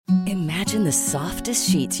Imagine the softest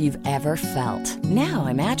sheets you've ever felt. Now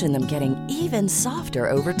imagine them getting even softer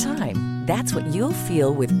over time. That's what you'll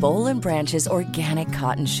feel with Boll & Branch's organic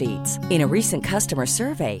cotton sheets. In a recent customer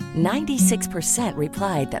survey, 96%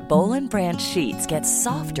 replied that Boll & Branch sheets get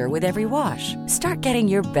softer with every wash. Start getting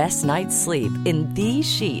your best night's sleep in these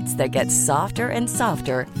sheets that get softer and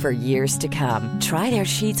softer for years to come. Try their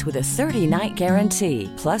sheets with a 30-night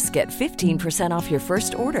guarantee. Plus, get 15% off your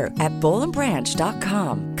first order at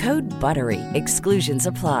bollandbranch.com. Code BUTTERY. Exclusions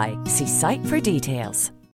apply. See site for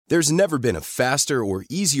details. There's never been a faster or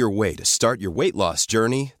easier way to start your weight loss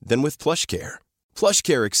journey than with PlushCare.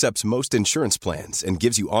 PlushCare accepts most insurance plans and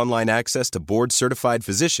gives you online access to board-certified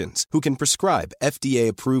physicians who can prescribe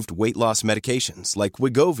FDA-approved weight loss medications like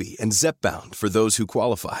Wegovy and Zepbound for those who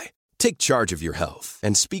qualify. Take charge of your health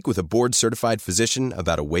and speak with a board-certified physician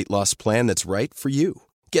about a weight loss plan that's right for you.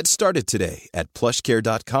 Get started today at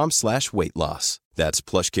plushcare.com/weight loss. That's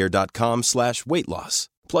plushcare.com/weight loss.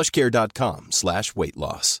 plushcare.com/weight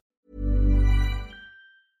loss.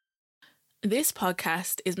 This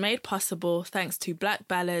podcast is made possible thanks to Black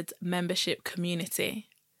Ballad's membership community.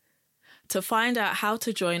 To find out how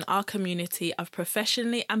to join our community of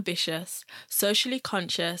professionally ambitious, socially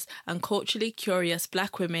conscious, and culturally curious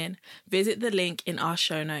Black women, visit the link in our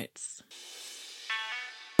show notes.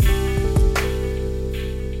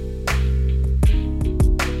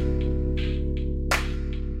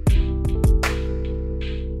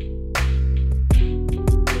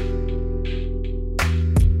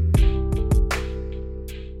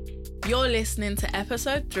 You're listening to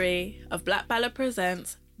episode 3 of Black Ballad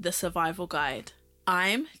Presents The Survival Guide.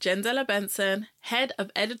 I'm Jendela Benson, head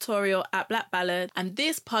of editorial at Black Ballad, and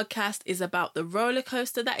this podcast is about the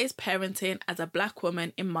rollercoaster that is parenting as a Black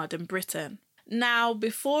woman in modern Britain. Now,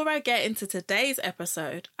 before I get into today's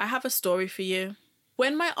episode, I have a story for you.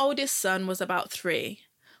 When my oldest son was about 3,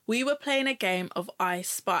 we were playing a game of I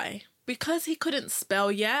Spy. Because he couldn't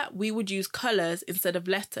spell yet, we would use colours instead of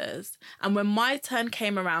letters. And when my turn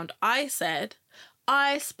came around, I said,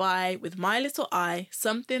 I spy with my little eye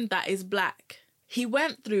something that is black. He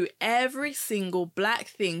went through every single black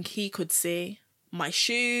thing he could see. My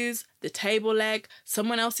shoes, the table leg,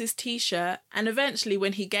 someone else's t-shirt. And eventually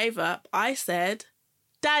when he gave up, I said,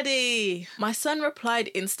 Daddy! My son replied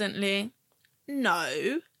instantly,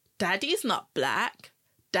 No, Daddy's not black.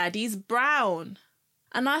 Daddy's brown.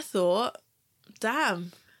 And I thought,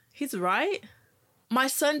 damn, he's right. My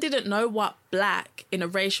son didn't know what black in a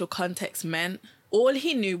racial context meant. All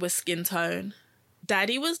he knew was skin tone.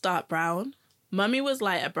 Daddy was dark brown, Mummy was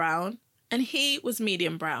lighter brown, and he was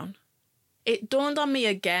medium brown. It dawned on me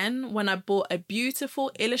again when I bought a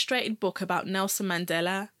beautiful illustrated book about Nelson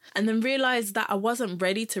Mandela and then realised that I wasn't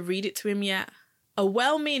ready to read it to him yet. A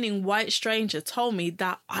well-meaning white stranger told me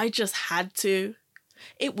that I just had to.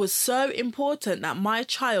 It was so important that my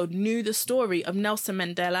child knew the story of Nelson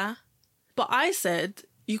Mandela. But I said,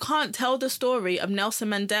 you can't tell the story of Nelson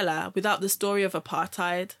Mandela without the story of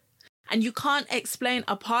apartheid. And you can't explain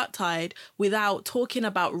apartheid without talking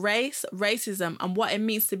about race, racism, and what it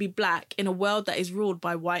means to be black in a world that is ruled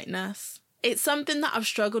by whiteness. It's something that I've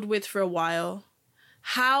struggled with for a while.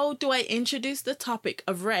 How do I introduce the topic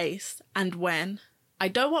of race and when? I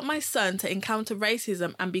don't want my son to encounter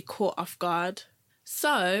racism and be caught off guard.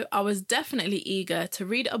 So I was definitely eager to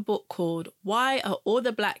read a book called Why Are All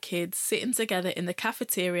the Black Kids Sitting Together in the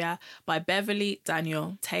Cafeteria by Beverly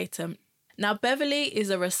Daniel Tatum. Now, Beverly is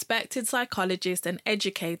a respected psychologist and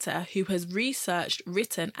educator who has researched,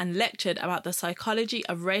 written and lectured about the psychology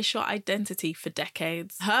of racial identity for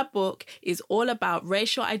decades. Her book is all about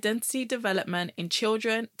racial identity development in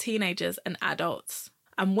children, teenagers and adults.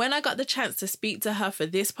 And when I got the chance to speak to her for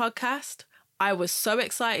this podcast, I was so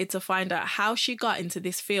excited to find out how she got into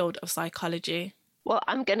this field of psychology. Well,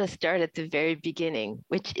 I'm going to start at the very beginning,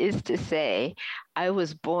 which is to say, I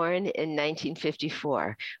was born in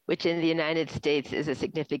 1954, which in the United States is a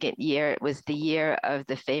significant year. It was the year of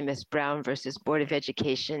the famous Brown versus Board of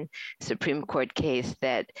Education Supreme Court case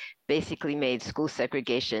that basically made school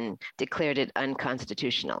segregation, declared it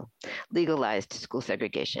unconstitutional, legalized school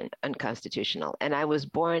segregation unconstitutional. And I was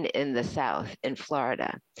born in the South, in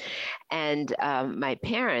Florida. And my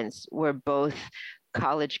parents were both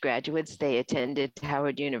college graduates. They attended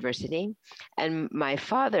Howard University. And my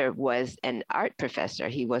father was an art professor.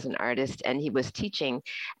 He was an artist, and he was teaching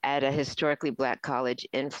at a historically Black college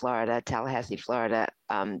in Florida, Tallahassee, Florida,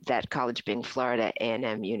 that college being Florida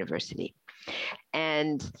A&M University.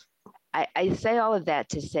 And I say all of that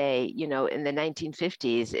to say, you know, in the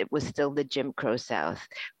 1950s, it was still the Jim Crow South,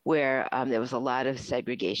 where there was a lot of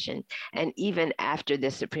segregation. And even after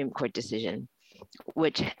this Supreme Court decision,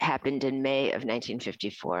 which happened in May of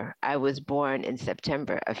 1954. I was born in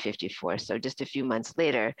September of 54. So just a few months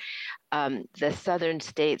later, the southern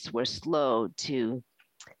states were slow to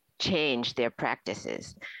change their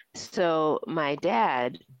practices. So my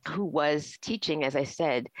dad, who was teaching, as I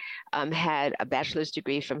said, had a bachelor's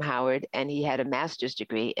degree from Howard, and he had a master's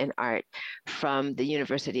degree in art from the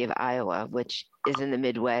University of Iowa, which is in the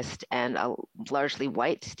Midwest and a largely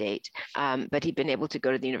white state. But he'd been able to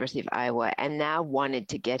go to the University of Iowa and now wanted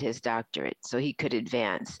to get his doctorate so he could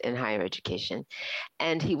advance in higher education.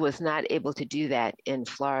 And he was not able to do that in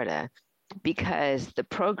Florida because the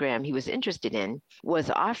program he was interested in was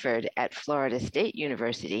offered at Florida State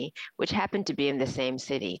University, which happened to be in the same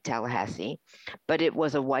city, Tallahassee, but it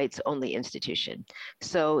was a whites only institution.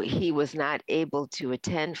 So he was not able to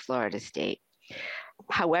attend Florida State.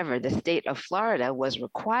 However, the state of Florida was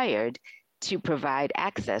required to provide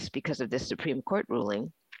access because of the Supreme Court ruling.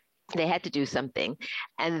 They had to do something.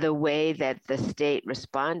 And the way that the state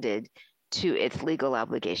responded to its legal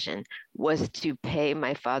obligation was to pay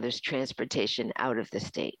my father's transportation out of the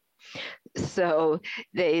state. So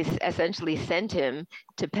they essentially sent him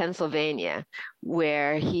to Pennsylvania,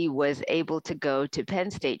 where he was able to go to Penn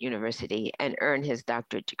State University and earn his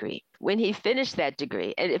doctorate degree. When he finished that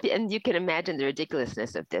degree, and you can imagine the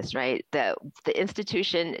ridiculousness of this, right? The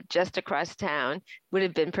institution just across town would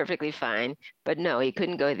have been perfectly fine, but no, he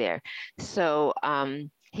couldn't go there. So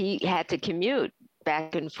he had to commute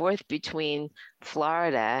back and forth between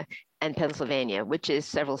Florida and Pennsylvania, which is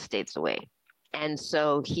several states away. And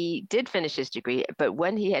so he did finish his degree, but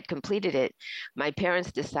when he had completed it, my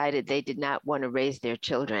parents decided they did not want to raise their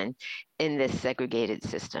children in this segregated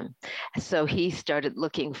system. So he started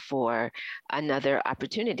looking for another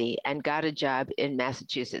opportunity and got a job in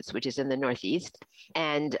Massachusetts, which is in the Northeast,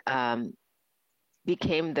 and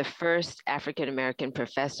became the first African-American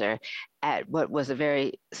professor at what was a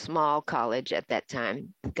very small college at that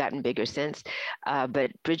time, gotten bigger since,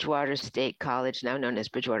 but Bridgewater State College, now known as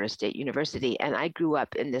Bridgewater State University. And I grew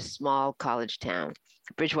up in this small college town,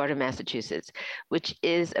 Bridgewater, Massachusetts, which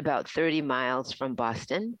is about 30 miles from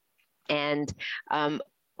Boston and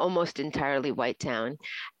almost entirely white town.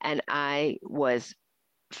 And I was,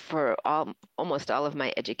 for almost all of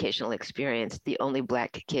my educational experience, the only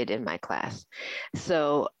Black kid in my class.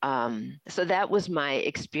 So that was my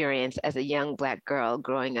experience as a young Black girl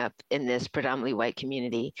growing up in this predominantly white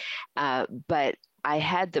community. But I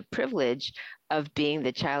had the privilege of being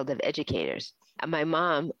the child of educators. My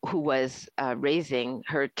mom, who was raising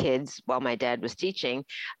her kids while my dad was teaching,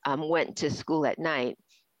 went to school at night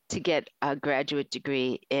to get a graduate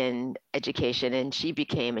degree in education, and she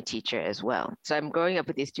became a teacher as well. So I'm growing up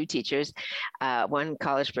with these two teachers, one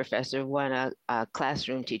college professor, one a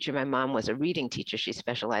classroom teacher. My mom was a reading teacher. She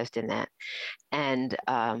specialized in that, and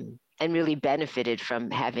really benefited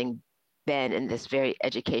from having been in this very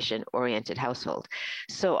education-oriented household.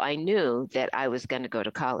 So I knew that I was going to go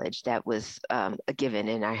to college. That was a given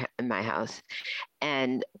in my house,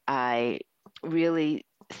 and I really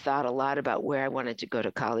thought a lot about where I wanted to go to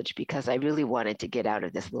college because I really wanted to get out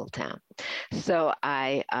of this little town. So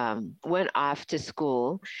I went off to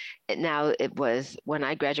school. Now it was, when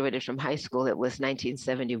I graduated from high school, it was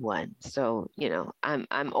 1971. So, you know,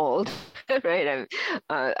 I'm old, right?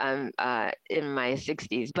 I'm in my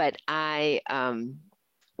 60s, but I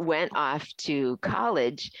went off to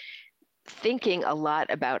college thinking a lot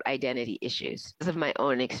about identity issues because of my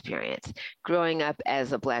own experience. Growing up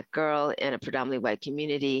as a Black girl in a predominantly white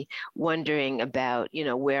community, wondering about, you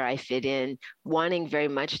know, where I fit in, wanting very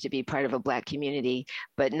much to be part of a Black community,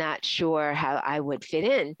 but not sure how I would fit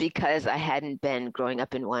in because I hadn't been growing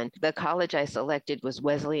up in one. The college I selected was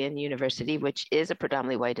Wesleyan University, which is a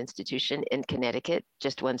predominantly white institution in Connecticut,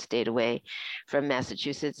 just one state away from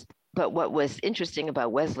Massachusetts. But what was interesting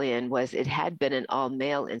about Wesleyan was it had been an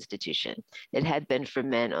all-male institution. It had been for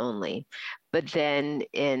men only. But then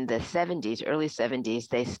in the 70s, early 70s,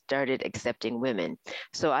 they started accepting women.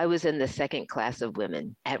 So I was in the second class of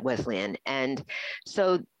women at Wesleyan. And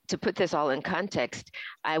so to put this all in context,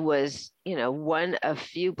 I was, you know, one of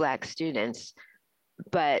few Black students,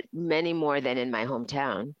 but many more than in my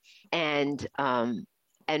hometown.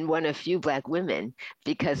 And one of few Black women,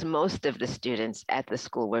 because most of the students at the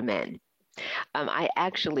school were men. I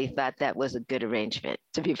actually thought that was a good arrangement,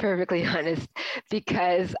 to be perfectly honest,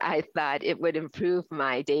 because I thought it would improve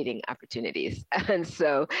my dating opportunities. And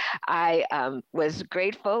so I was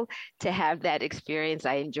grateful to have that experience.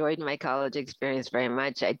 I enjoyed my college experience very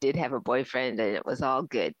much. I did have a boyfriend and it was all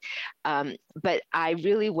good. But I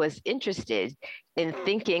really was interested in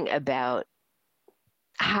thinking about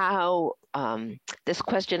how this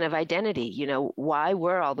question of identity, why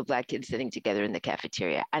were all the Black kids sitting together in the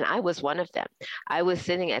cafeteria? And I was one of them. I was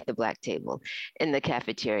sitting at the Black table in the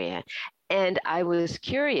cafeteria. And I was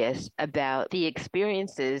curious about the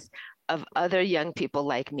experiences of other young people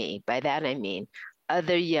like me. By that, I mean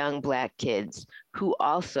other young Black kids who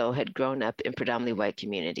also had grown up in predominantly white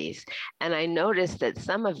communities. And I noticed that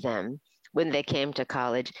some of them, when they came to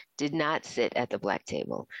college, did not sit at the Black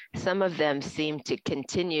table. Some of them seemed to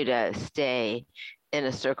continue to stay in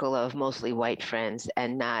a circle of mostly white friends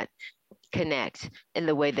and not connect in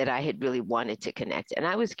the way that I had really wanted to connect. And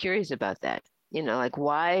I was curious about that. Like,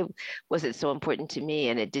 why was it so important to me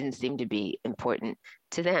and it didn't seem to be important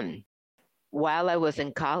to them? While I was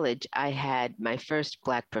in college, I had my first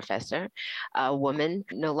Black professor, a woman,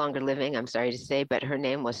 no longer living, I'm sorry to say, but her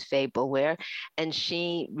name was Faye Boulware, and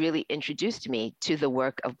she really introduced me to the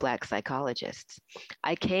work of Black psychologists.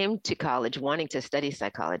 I came to college wanting to study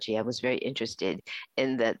psychology. I was very interested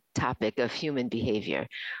in the topic of human behavior,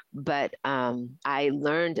 but I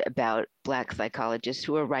learned about Black psychologists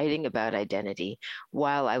who were writing about identity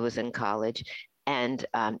while I was in college, and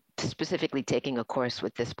specifically taking a course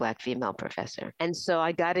with this Black female professor. And so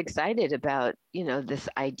I got excited about, this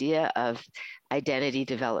idea of identity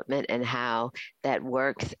development and how that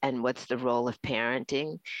works and what's the role of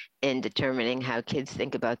parenting in determining how kids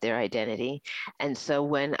think about their identity. And so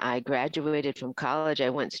when I graduated from college, I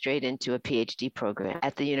went straight into a PhD program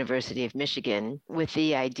at the University of Michigan with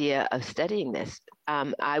the idea of studying this.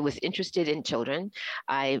 I was interested in children.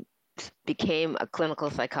 I became a clinical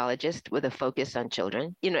psychologist with a focus on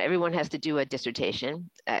children. Everyone has to do a dissertation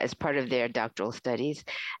as part of their doctoral studies.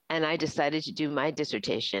 And I decided to do my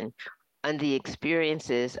dissertation on the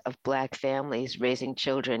experiences of Black families raising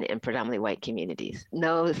children in predominantly white communities.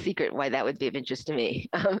 No secret why that would be of interest to me,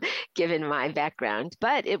 given my background,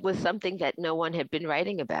 but it was something that no one had been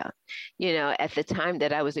writing about. At the time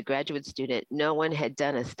that I was a graduate student, no one had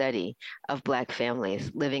done a study of Black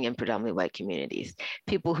families living in predominantly white communities.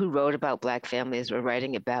 People who wrote about Black families were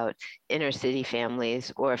writing about inner city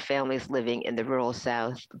families or families living in the rural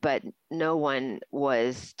South, but no one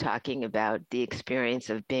was talking about the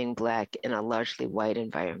experience of being Black in a largely white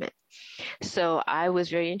environment. So I was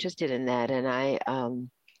very interested in that. And I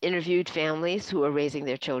interviewed families who were raising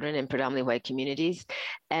their children in predominantly white communities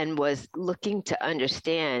and was looking to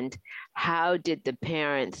understand how did the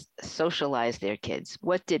parents socialize their kids?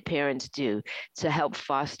 What did parents do to help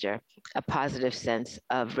foster a positive sense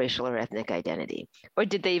of racial or ethnic identity? Or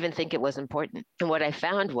did they even think it was important? And what I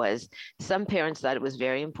found was some parents thought it was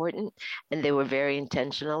very important, and they were very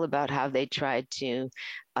intentional about how they tried to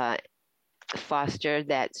foster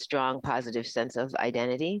that strong positive sense of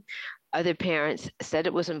identity. Other parents said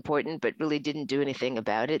it was important, but really didn't do anything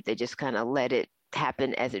about it. They just kind of let it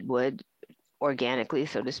happen as it would, organically,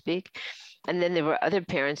 so to speak. And then there were other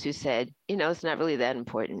parents who said, it's not really that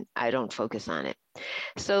important. I don't focus on it.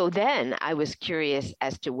 So then I was curious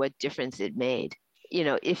as to what difference it made.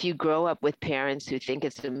 If you grow up with parents who think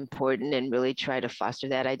it's important and really try to foster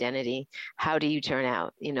that identity, how do you turn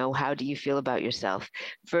out? How do you feel about yourself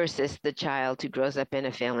versus the child who grows up in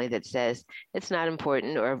a family that says it's not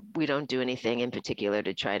important or we don't do anything in particular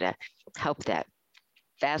to try to help that.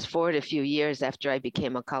 Fast forward a few years after I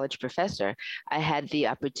became a college professor, I had the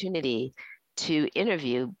opportunity to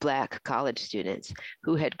interview Black college students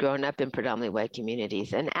who had grown up in predominantly white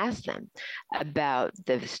communities and ask them about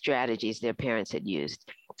the strategies their parents had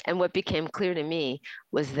used. And what became clear to me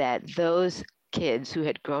was that those kids who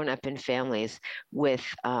had grown up in families with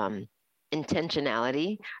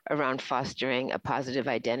intentionality around fostering a positive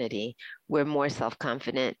identity were more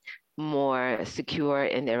self-confident, more secure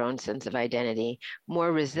in their own sense of identity,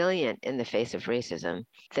 more resilient in the face of racism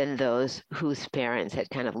than those whose parents had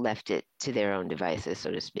kind of left it to their own devices, so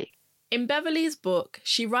to speak. In Beverly's book,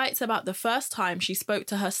 she writes about the first time she spoke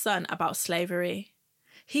to her son about slavery.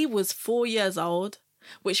 He was 4 years old,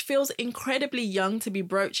 which feels incredibly young to be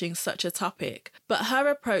broaching such a topic, but her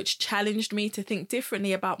approach challenged me to think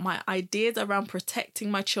differently about my ideas around protecting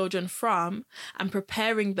my children from and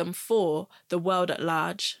preparing them for the world at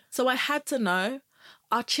large. So I had to know,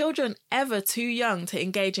 are children ever too young to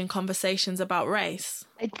engage in conversations about race?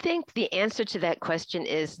 I think the answer to that question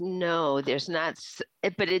is no, there's not,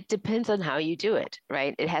 but it depends on how you do it,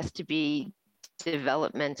 right? It has to be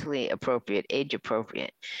developmentally appropriate, age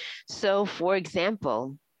appropriate. So, for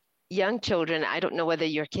example, young children, I don't know whether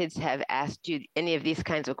your kids have asked you any of these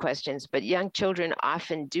kinds of questions, but young children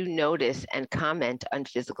often do notice and comment on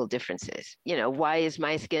physical differences. Why is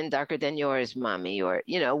my skin darker than yours, mommy? Or,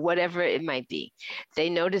 whatever it might be. They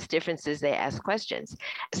notice differences, they ask questions.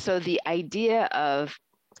 So the idea of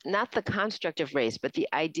not the construct of race, but the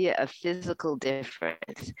idea of physical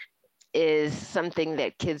difference is something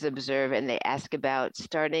that kids observe and they ask about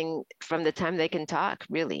starting from the time they can talk,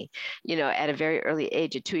 really. At a very early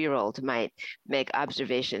age, a 2-year-old might make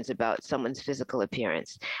observations about someone's physical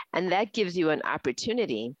appearance. And that gives you an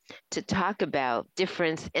opportunity to talk about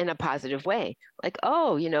difference in a positive way. Like,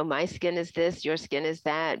 oh, my skin is this, your skin is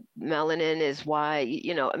that, melanin is why,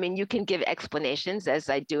 you can give explanations, as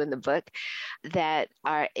I do in the book, that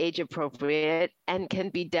are age appropriate and can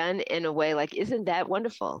be done in a way like, isn't that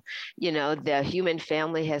wonderful? The human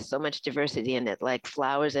family has so much diversity in it, like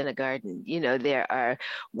flowers in a garden. There are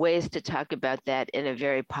ways to talk about that in a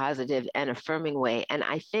very positive and affirming way. And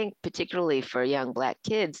I think particularly for young Black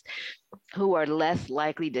kids who are less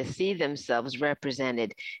likely to see themselves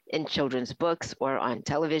represented in children's books or on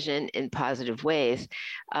television in positive ways,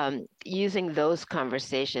 using those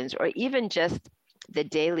conversations, or even just the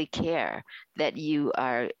daily care that you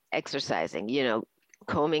are exercising,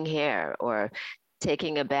 combing hair or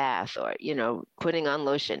taking a bath or, putting on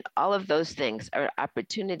lotion, all of those things are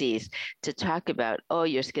opportunities to talk about, oh,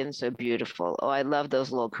 your skin's so beautiful. Oh, I love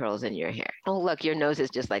those little curls in your hair. Oh, look, your nose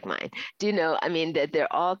is just like mine. Do you know, that there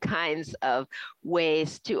are all kinds of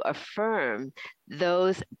ways to affirm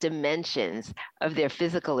those dimensions of their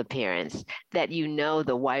physical appearance that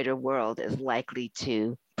the wider world is likely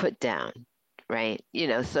to put down. Right.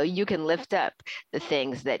 So you can lift up the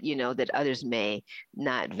things that, that others may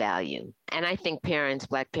not value. And I think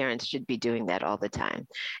Black parents should be doing that all the time,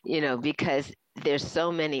 because there's so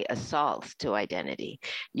many assaults to identity.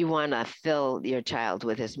 You want to fill your child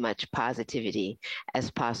with as much positivity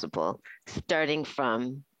as possible, starting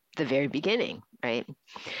from the very beginning. Right.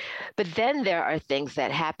 But then there are things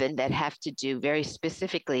that happen that have to do very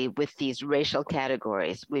specifically with these racial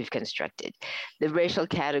categories we've constructed. The racial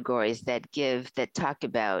categories that talk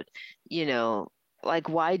about, like,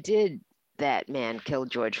 why did that man kill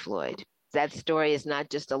George Floyd? That story is not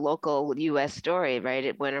just a local US story, right?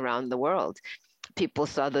 It went around the world. People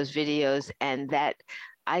saw those videos, and that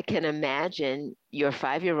I can imagine your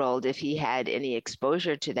 5-year-old, if he had any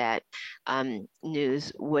exposure to that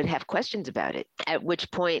news, would have questions about it, at which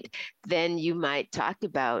point then you might talk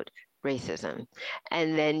about racism.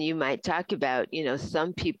 And then you might talk about,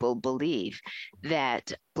 some people believe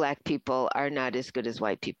that Black people are not as good as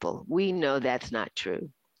white people. We know that's not true,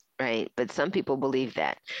 right? But some people believe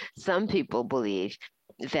that. Some people believe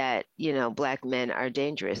that, Black men are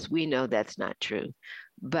dangerous. We know that's not true.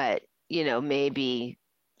 But, maybe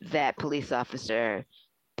that police officer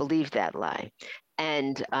believed that lie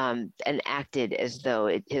and acted as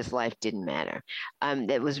though his life didn't matter.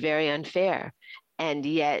 It was very unfair. And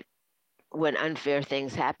yet, when unfair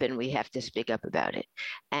things happen, we have to speak up about it.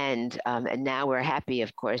 And now we're happy,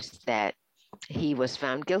 of course, that he was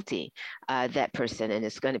found guilty, that person, and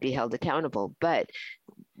is going to be held accountable. But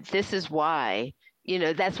this is why,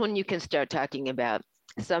 that's when you can start talking about,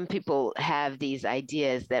 some people have these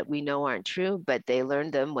ideas that we know aren't true, but they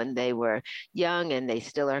learned them when they were young and they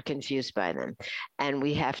still are confused by them. And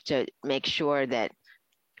we have to make sure that,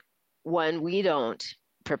 one, we don't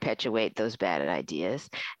perpetuate those bad ideas,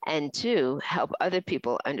 and 2, help other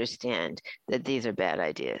people understand that these are bad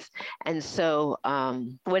ideas. And so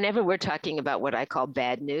whenever we're talking about what I call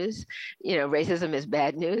bad news, racism is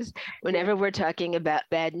bad news. Whenever we're talking about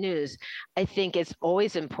bad news, I think it's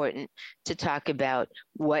always important to talk about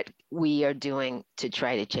what we are doing to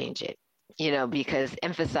try to change it. Because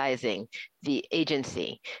emphasizing the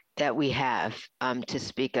agency that we have to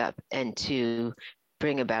speak up and to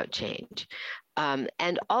bring about change.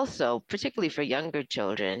 And also, particularly for younger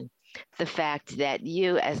children, the fact that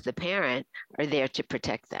you as the parent are there to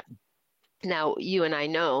protect them. Now, you and I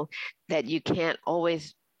know that you can't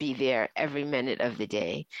always be there every minute of the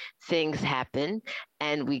day. Things happen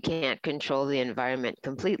and we can't control the environment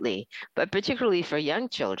completely. But particularly for young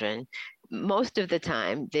children, most of the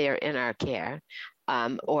time they're in our care,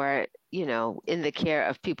 or, in the care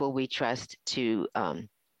of people we trust to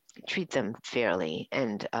treat them fairly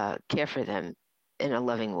and care for them in a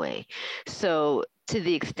loving way. So to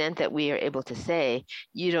the extent that we are able to say,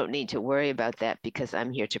 you don't need to worry about that because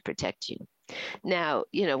I'm here to protect you. Now,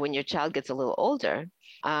 when your child gets a little older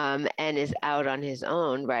and is out on his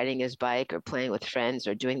own, riding his bike or playing with friends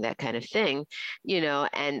or doing that kind of thing,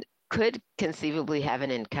 and could conceivably have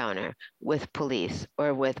an encounter with police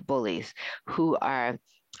or with bullies who are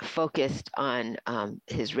focused on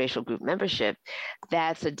his racial group membership,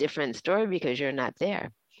 that's a different story because you're not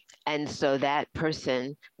there. And so that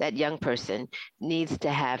young person needs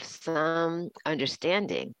to have some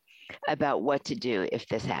understanding about what to do if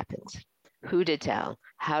this happens, who to tell,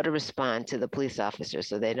 how to respond to the police officer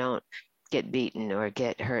so they don't get beaten or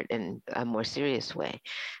get hurt in a more serious way.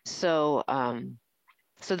 So,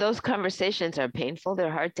 so those conversations are painful.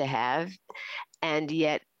 They're hard to have, and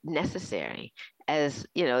yet necessary. As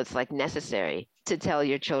you know, it's like necessary to tell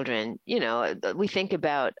your children. You know, we think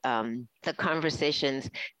about the conversations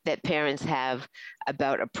that parents have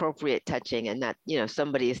about appropriate touching, and not, you know,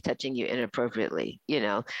 somebody is touching you inappropriately. You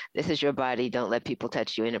know, this is your body. Don't let people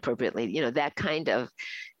touch you inappropriately. You know, that kind of.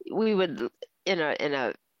 We would in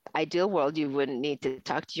a ideal world, you wouldn't need to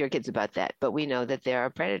talk to your kids about that, but we know that there are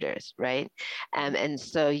predators, right? And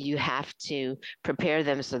so you have to prepare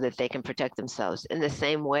them so that they can protect themselves. In the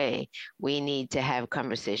same way, we need to have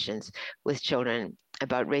conversations with children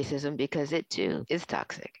about racism, because it too is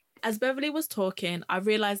toxic. As Beverly was talking, I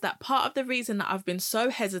realised that part of the reason that I've been so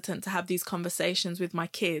hesitant to have these conversations with my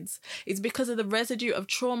kids is because of the residue of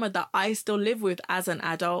trauma that I still live with as an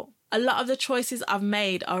adult. A lot of the choices I've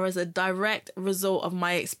made are as a direct result of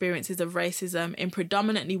my experiences of racism in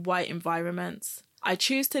predominantly white environments. I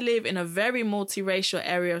choose to live in a very multiracial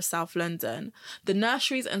area of South London. The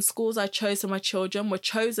nurseries and schools I chose for my children were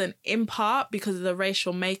chosen in part because of the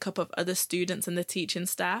racial makeup of other students and the teaching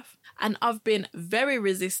staff. And I've been very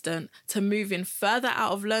resistant to moving further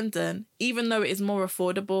out of London, even though it is more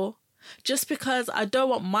affordable, just because I don't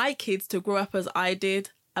want my kids to grow up as I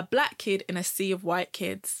did, a black kid in a sea of white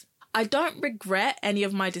kids. I don't regret any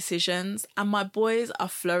of my decisions, and my boys are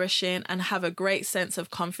flourishing and have a great sense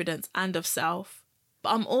of confidence and of self.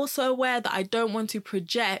 But I'm also aware that I don't want to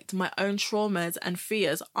project my own traumas and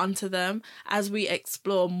fears onto them as we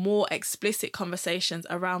explore more explicit conversations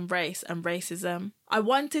around race and racism. I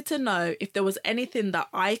wanted to know if there was anything that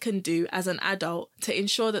I can do as an adult to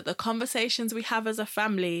ensure that the conversations we have as a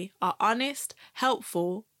family are honest,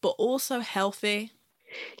 helpful, but also healthy.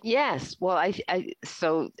 Yes. Well,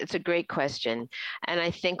 so it's a great question. And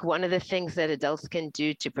I think one of the things that adults can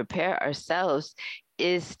do to prepare ourselves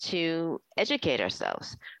is to educate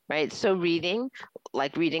ourselves, right? So reading,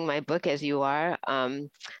 like reading my book as you are,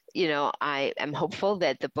 you know, I am hopeful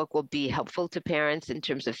that the book will be helpful to parents in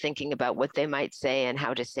terms of thinking about what they might say and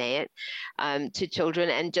how to say it to children,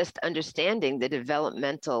 and just understanding the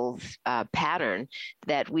developmental pattern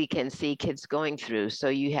that we can see kids going through. So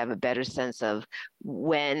you have a better sense of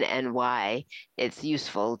when and why it's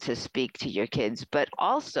useful to speak to your kids. But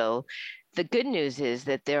also, the good news is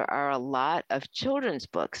that there are a lot of children's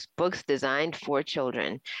books designed for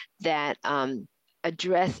children that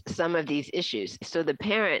address some of these issues. So the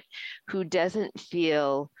parent who doesn't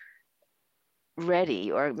feel ready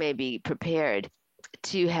or maybe prepared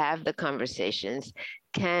to have the conversations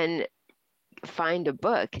can find a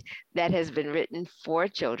book that has been written for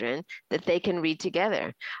children that they can read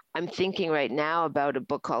together. I'm thinking right now about a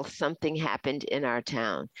book called Something Happened in Our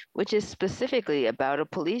Town, which is specifically about a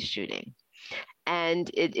police shooting. And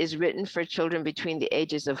it is written for children between the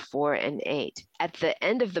ages of 4 and 8. At the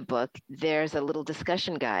end of the book, there's a little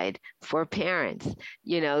discussion guide for parents,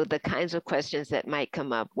 you know, the kinds of questions that might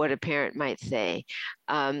come up, what a parent might say.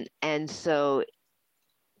 And so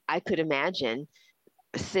I could imagine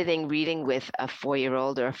sitting reading with a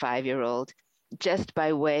 4-year-old or a 5-year-old just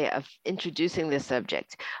by way of introducing the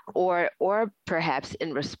subject, or perhaps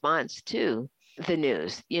in response to the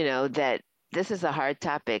news, you know, that this is a hard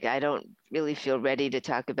topic. I don't really feel ready to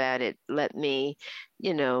talk about it. Let me,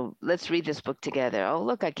 you know, let's read this book together. Oh,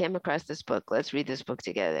 look, I came across this book. Let's read this book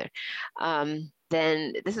together.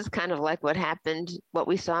 Then this is kind of like what happened, what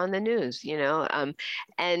we saw in the news, you know,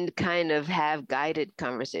 and kind of have guided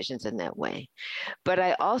conversations in that way. But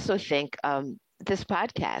I also think this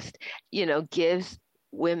podcast, you know, gives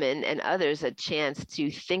women and others a chance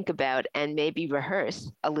to think about and maybe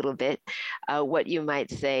rehearse a little bit what you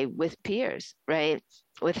might say with peers, right?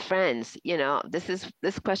 With friends, you know,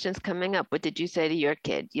 this question's coming up. What did you say to your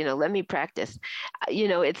kid? You know, let me practice. You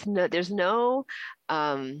know, there's no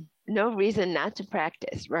reason not to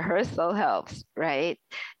practice. Rehearsal helps, right?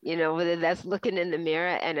 You know, whether that's looking in the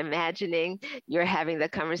mirror and imagining you're having the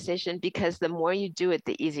conversation, because the more you do it,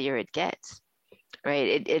 the easier it gets.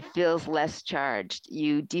 Right? It feels less charged.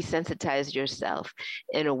 You desensitize yourself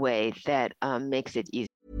in a way that makes it easy.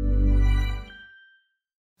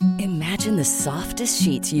 Imagine the softest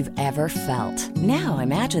sheets you've ever felt. Now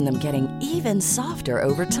imagine them getting even softer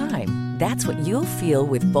over time. That's what you'll feel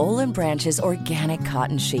with Boll & Branch's organic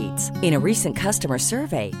cotton sheets. In a recent customer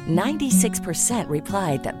survey, 96%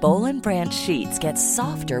 replied that Boll & Branch sheets get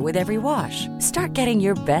softer with every wash. Start getting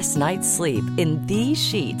your best night's sleep in these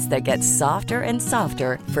sheets that get softer and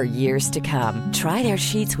softer for years to come. Try their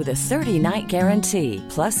sheets with a 30-night guarantee.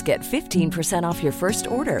 Plus, get 15% off your first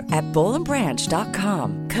order at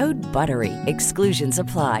bollandbranch.com. Code BUTTERY. Exclusions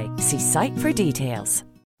apply. See site for details.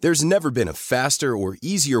 There's never been a faster or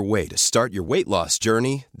easier way to start your weight loss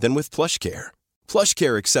journey than with PlushCare.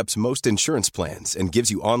 PlushCare accepts most insurance plans and gives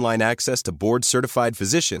you online access to board-certified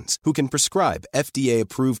physicians who can prescribe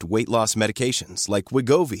FDA-approved weight loss medications like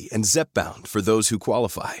Wegovy and Zepbound for those who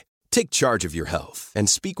qualify. Take charge of your health and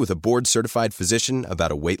speak with a board-certified physician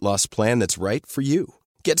about a weight loss plan that's right for you.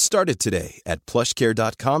 Get started today at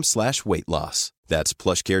plushcare.com/weight loss. That's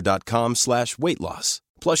plushcare.com/weight loss.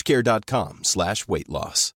 plushcare.com/weight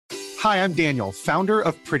loss. Hi, I'm Daniel, founder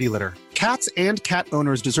of Pretty Litter. Cats and cat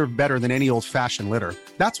owners deserve better than any old-fashioned litter.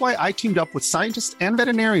 That's why I teamed up with scientists and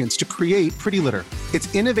veterinarians to create Pretty Litter.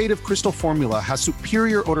 Its innovative crystal formula has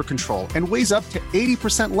superior odor control and weighs up to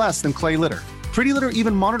 80% less than clay litter. Pretty Litter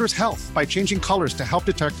even monitors health by changing colors to help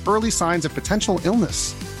detect early signs of potential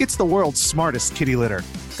illness. It's the world's smartest kitty litter.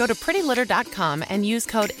 Go to prettylitter.com and use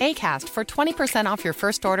code ACAST for 20% off your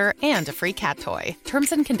first order and a free cat toy.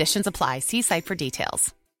 Terms and conditions apply. See site for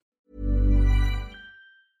details.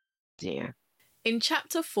 Dear. In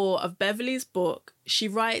chapter 4 of Beverly's book, she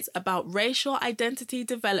writes about racial identity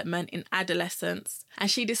development in adolescence, and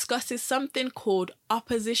she discusses something called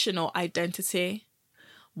oppositional identity.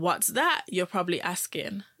 What's that, you're probably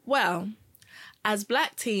asking? Well, as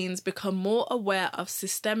Black teens become more aware of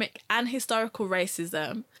systemic and historical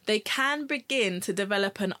racism, they can begin to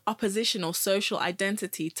develop an oppositional social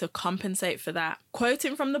identity to compensate for that.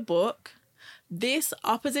 Quoting from the book, this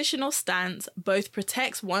oppositional stance both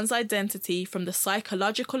protects one's identity from the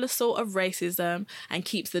psychological assault of racism and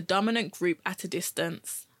keeps the dominant group at a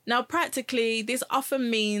distance. Now, practically, this often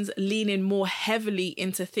means leaning more heavily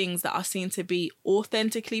into things that are seen to be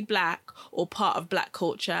authentically Black or part of Black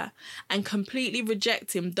culture, and completely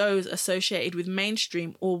rejecting those associated with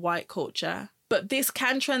mainstream or white culture. But this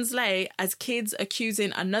can translate as kids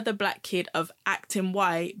accusing another Black kid of acting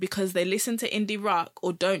white because they listen to indie rock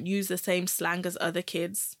or don't use the same slang as other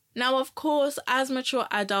kids. Now, of course, as mature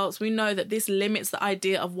adults, we know that this limits the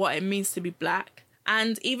idea of what it means to be Black.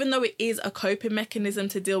 And even though it is a coping mechanism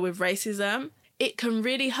to deal with racism, it can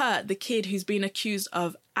really hurt the kid who's been accused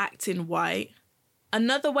of acting white.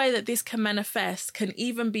 Another way that this can manifest can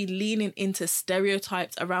even be leaning into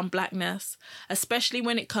stereotypes around Blackness, especially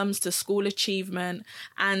when it comes to school achievement,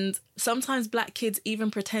 and sometimes Black kids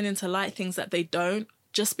even pretending to like things that they don't,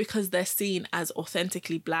 just because they're seen as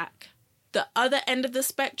authentically Black. The other end of the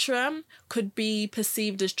spectrum could be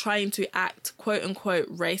perceived as trying to act quote-unquote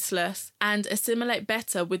raceless and assimilate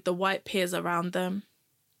better with the white peers around them.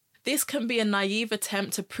 This can be a naive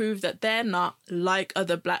attempt to prove that they're not like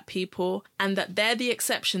other Black people and that they're the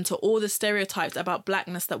exception to all the stereotypes about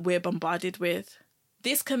Blackness that we're bombarded with.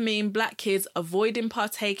 This can mean Black kids avoiding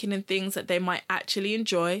partaking in things that they might actually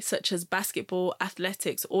enjoy, such as basketball,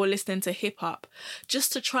 athletics, or listening to hip-hop,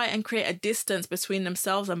 just to try and create a distance between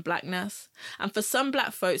themselves and Blackness. And for some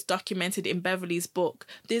Black folks documented in Beverly's book,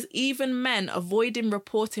 there's even men avoiding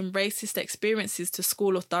reporting racist experiences to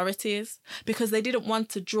school authorities because they didn't want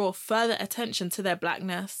to draw further attention to their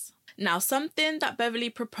Blackness. Now, something that Beverly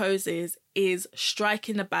proposes is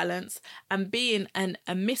striking the balance and being an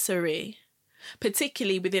emissary,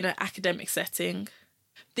 particularly within an academic setting.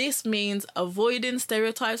 This means avoiding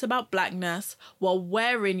stereotypes about Blackness while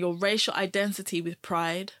wearing your racial identity with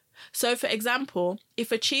pride. So, for example,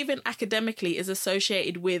 if achieving academically is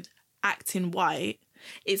associated with acting white,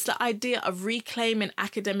 it's the idea of reclaiming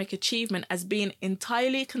academic achievement as being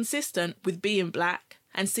entirely consistent with being Black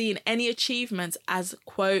and seeing any achievements as,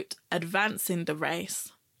 quote, advancing the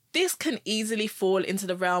race. This can easily fall into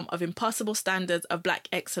the realm of impossible standards of Black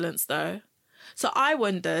excellence, though. So I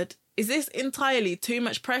wondered, is this entirely too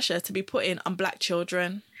much pressure to be putting on Black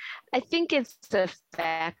children? I think it's a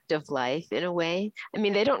fact of life in a way. I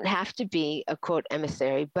mean, they don't have to be a quote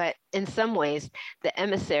emissary, but in some ways, the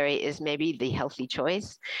emissary is maybe the healthy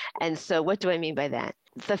choice. And so what do I mean by that?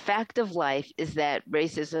 The fact of life is that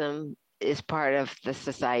racism is part of the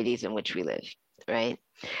societies in which we live, right?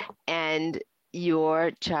 And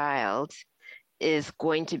your child is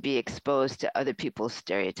going to be exposed to other people's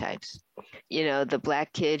stereotypes. You know, the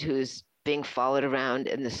Black kid who's being followed around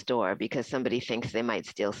in the store because somebody thinks they might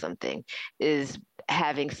steal something is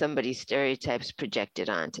having somebody's stereotypes projected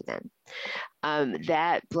onto them.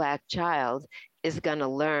 That Black child is going to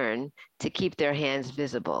learn to keep their hands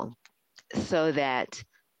visible so that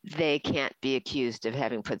they can't be accused of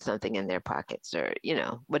having put something in their pockets or, you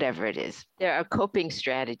know, whatever it is. There are coping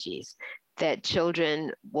strategies that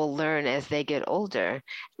children will learn as they get older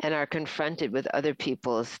and are confronted with other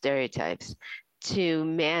people's stereotypes to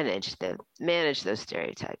manage those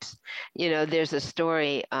stereotypes. There's a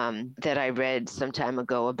story that I read some time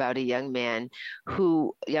ago about a young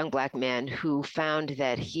Black man who found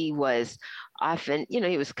that he was often,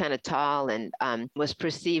 he was kind of tall and was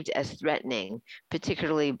perceived as threatening,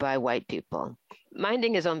 particularly by white people.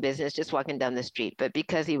 Minding his own business, just walking down the street. But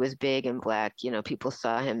because he was big and Black, people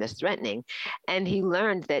saw him as threatening. And he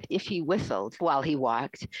learned that if he whistled while he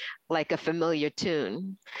walked, like a familiar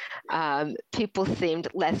tune, people seemed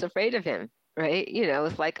less afraid of him. Right?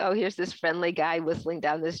 It's like, oh, here's this friendly guy whistling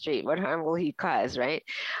down the street. What harm will he cause? Right?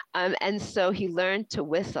 And so he learned to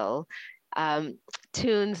whistle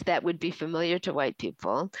tunes that would be familiar to white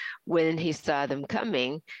people when he saw them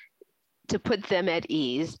coming, to put them at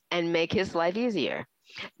ease and make his life easier.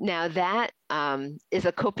 Now that is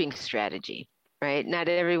a coping strategy, right? Not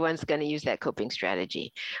everyone's going to use that coping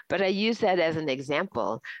strategy, but I use that as an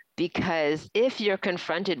example because if you're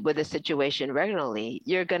confronted with a situation regularly,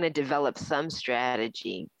 you're going to develop some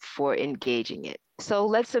strategy for engaging it. So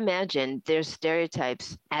let's imagine there's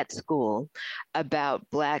stereotypes at school about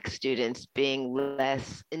Black students being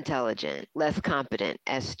less intelligent, less competent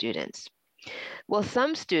as students. Well,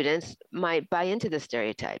 some students might buy into the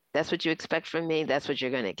stereotype. That's what you expect from me. That's what you're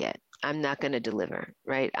going to get. I'm not going to deliver,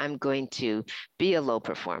 right? I'm going to be a low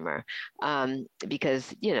performer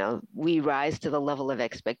because, we rise to the level of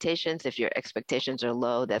expectations. If your expectations are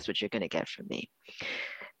low, that's what you're going to get from me.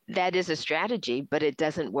 That is a strategy, but it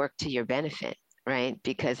doesn't work to your benefit, right?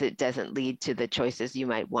 Because it doesn't lead to the choices you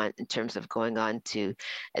might want in terms of going on to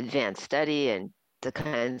advanced study and the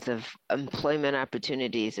kinds of employment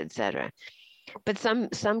opportunities, et cetera. But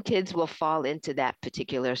some kids will fall into that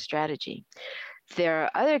particular strategy. There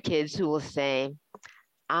are other kids who will say,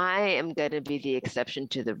 I am going to be the exception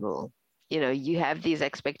to the rule. You have these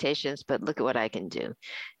expectations, but look at what I can do.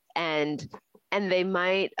 And they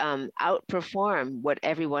might outperform what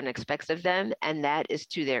everyone expects of them. And that is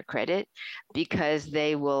to their credit because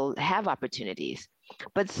they will have opportunities.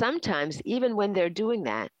 But sometimes, even when they're doing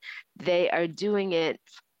that, they are doing it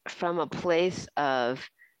from a place of,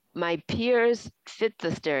 my peers fit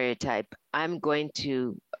the stereotype. I'm going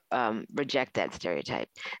to reject that stereotype.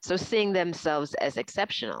 So seeing themselves as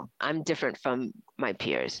exceptional, I'm different from my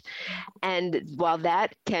peers. And while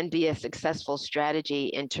that can be a successful strategy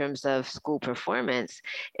in terms of school performance,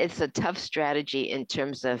 it's a tough strategy in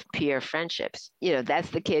terms of peer friendships. That's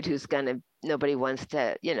the kid who's nobody wants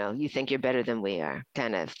to, you think you're better than we are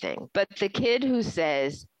kind of thing. But the kid who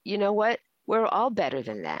says, you know what, we're all better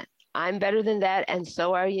than that. I'm better than that, and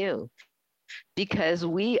so are you, because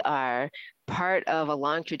we are part of a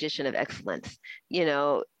long tradition of excellence.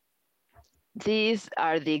 These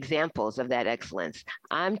are the examples of that excellence.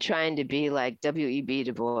 I'm trying to be like W.E.B.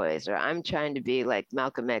 Du Bois, or I'm trying to be like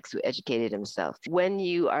Malcolm X, who educated himself. When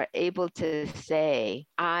you are able to say,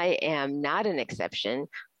 I am not an exception,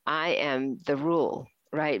 I am the rule.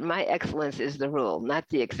 Right? My excellence is the rule, not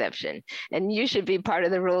the exception. And you should be part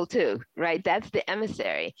of the rule too, right? That's the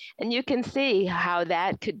emissary. And you can see how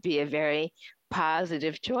that could be a very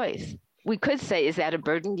positive choice. We could say, is that a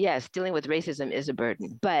burden? Yes, dealing with racism is a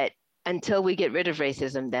burden. But until we get rid of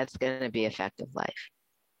racism, that's going to be a fact of life.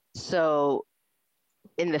 So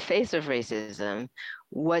in the face of racism,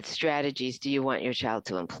 what strategies do you want your child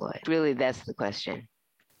to employ? Really, that's the question.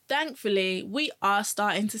 Thankfully, we are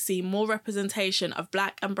starting to see more representation of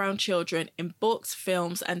Black and brown children in books,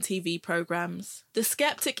 films, and TV programs. The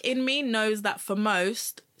skeptic in me knows that for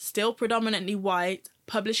most, still predominantly white,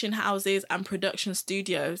 publishing houses and production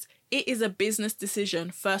studios, it is a business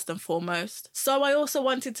decision first and foremost. So I also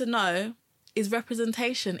wanted to know, is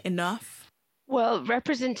representation enough? Well,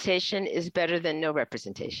 representation is better than no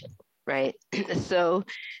representation, right? So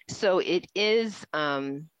it is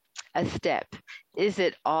a step. Is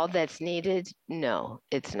it all that's needed? No,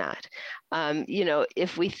 it's not.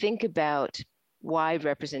 If we think about why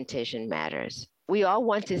representation matters, we all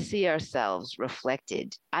want to see ourselves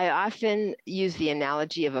reflected. I often use the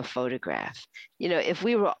analogy of a photograph. If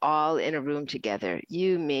we were all in a room together,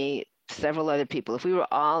 you, me, several other people, if we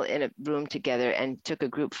were all in a room together and took a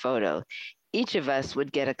group photo, each of us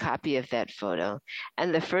would get a copy of that photo.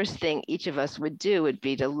 And the first thing each of us would do would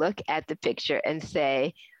be to look at the picture and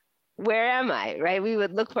say, where am I, right? We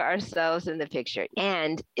would look for ourselves in the picture.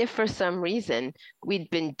 And if for some reason we'd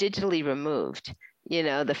been digitally removed,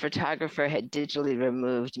 the photographer had digitally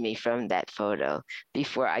removed me from that photo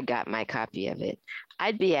before I got my copy of it,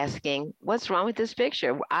 I'd be asking, what's wrong with this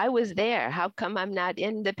picture? I was there. How come I'm not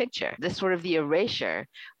in the picture? The sort of the erasure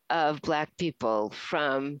of Black people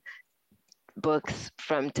from books,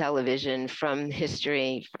 from television, from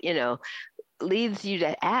history, leads you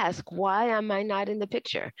to ask, why am I not in the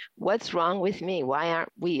picture? What's wrong with me? Why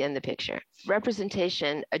aren't we in the picture?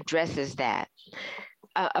 Representation addresses that.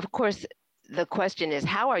 Of course, the question is,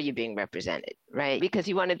 how are you being represented, right? Because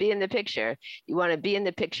you want to be in the picture. You want to be in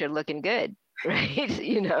the picture looking good, right?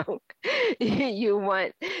 You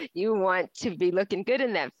want to be looking good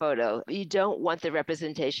in that photo. You don't want the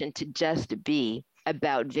representation to just be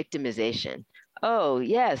about victimization. Oh,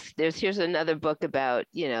 yes, here's another book about,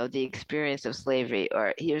 the experience of slavery,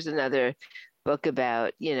 or here's another book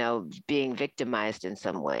about, being victimized in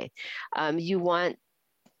some way. We want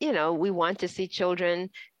to see children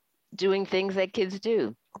doing things that kids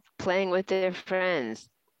do, playing with their friends,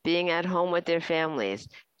 being at home with their families,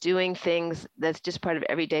 doing things that's just part of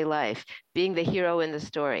everyday life, being the hero in the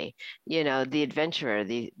story, the adventurer,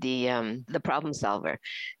 the problem solver.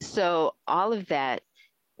 So all of that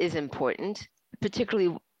is important,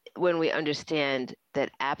 particularly when we understand that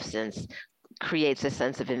absence creates a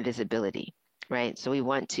sense of invisibility, right? So we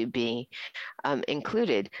want to be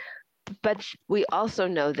included. But we also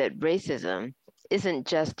know that racism isn't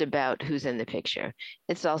just about who's in the picture.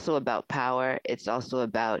 It's also about power. It's also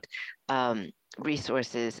about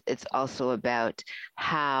resources. It's also about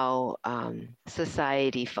how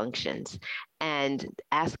society functions. And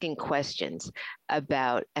asking questions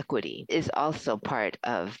about equity is also part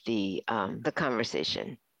of the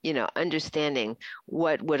conversation. Understanding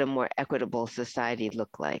what would a more equitable society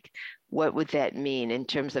look like? What would that mean in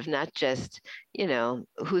terms of not just,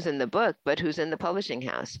 who's in the book, but who's in the publishing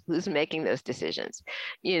house, who's making those decisions,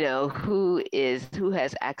 who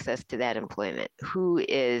has access to that employment, who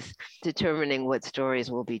is determining what stories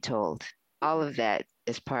will be told. All of that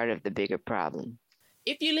is part of the bigger problem.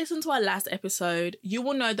 If you listen to our last episode, you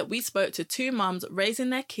will know that we spoke to two mums raising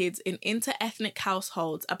their kids in inter-ethnic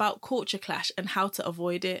households about culture clash and how to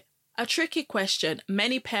avoid it. A tricky question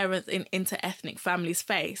many parents in inter-ethnic families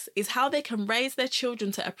face is how they can raise their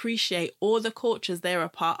children to appreciate all the cultures they're a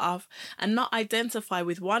part of and not identify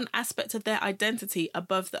with one aspect of their identity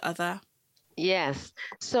above the other. Yes.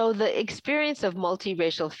 So the experience of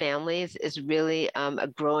multiracial families is really a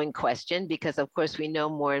growing question because, of course, we know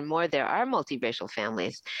more and more there are multiracial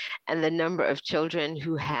families. And the number of children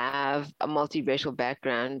who have a multiracial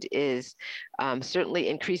background is certainly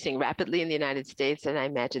increasing rapidly in the United States. And I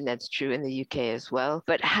imagine that's true in the UK as well.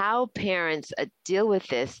 But how parents deal with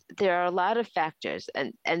this, there are a lot of factors.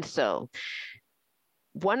 And so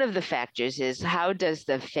one of the factors is how do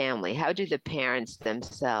the parents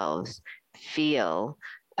themselves feel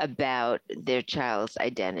about their child's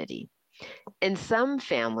identity? In some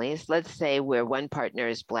families, let's say where one partner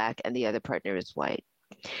is Black and the other partner is white,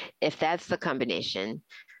 if that's the combination,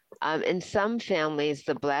 in some families,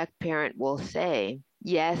 the Black parent will say,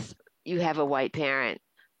 yes, you have a white parent,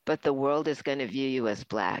 but the world is going to view you as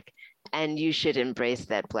Black. And you should embrace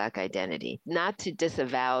that Black identity, not to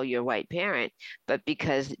disavow your white parent, but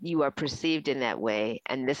because you are perceived in that way,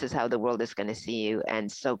 and this is how the world is going to see you.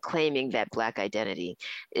 And so claiming that Black identity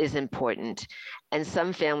is important. And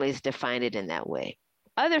some families define it in that way.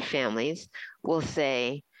 Other families will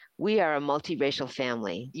say, we are a multiracial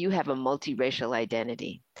family. You have a multiracial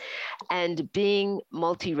identity. And being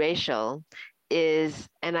multiracial is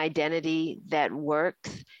an identity that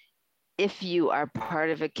works if you are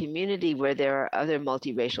part of a community where there are other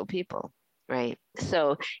multiracial people, right?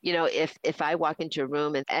 So, if I walk into a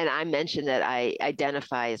room and I mention that I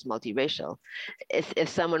identify as multiracial, if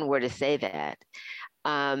someone were to say that,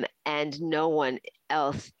 and no one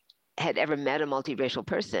else had ever met a multiracial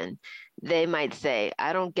person, they might say,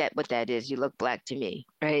 I don't get what that is. You look Black to me,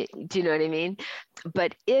 right? Do you know what I mean?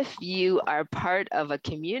 But if you are part of a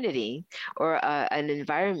community or an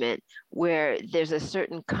environment where there's a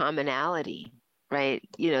certain commonality, right?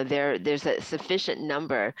 There's a sufficient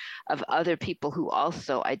number of other people who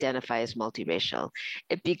also identify as multiracial.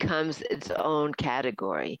 It becomes its own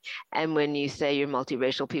category. And when you say you're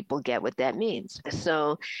multiracial, people get what that means.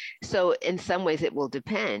 So in some ways it will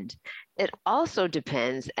depend. It also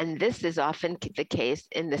depends, and this is often the case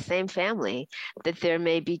in the same family, that there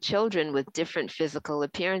may be children with different physical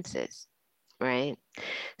appearances, right?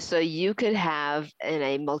 So you could have in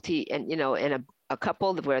a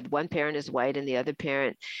couple where one parent is white and the other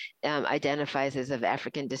parent identifies as of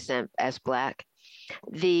African descent as Black,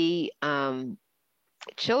 the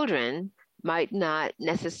children might not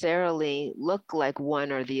necessarily look like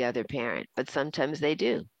one or the other parent, but sometimes they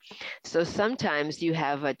do. So sometimes you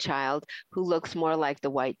have a child who looks more like the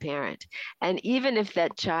white parent. And even if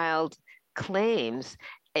that child claims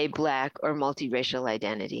a Black or multiracial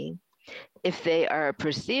identity, if they are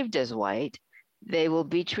perceived as white, they will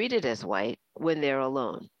be treated as white when they're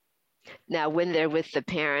alone, Now, when they're with the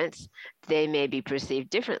parents, they may be perceived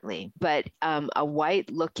differently, but a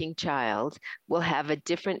white-looking child will have a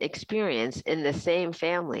different experience in the same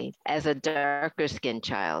family as a darker-skinned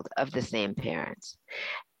child of the same parents.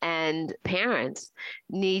 And parents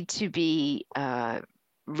need to be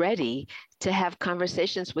ready to have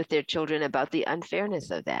conversations with their children about the unfairness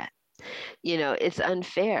of that. It's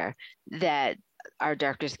unfair that our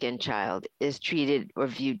darker skinned child is treated or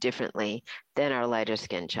viewed differently than our lighter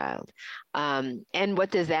skinned child. And what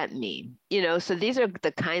does that mean? So these are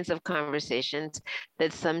the kinds of conversations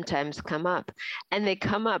that sometimes come up, and they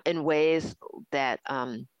come up in ways that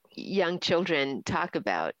young children talk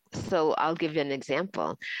about. So I'll give you an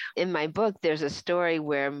example. In my book, there's a story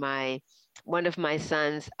where one of my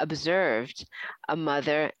sons observed a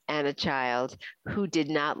mother and a child who did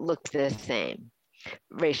not look the same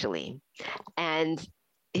racially. And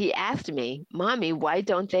he asked me, "Mommy, why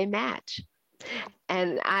don't they match?"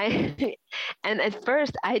 And at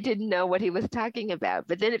first I didn't know what he was talking about,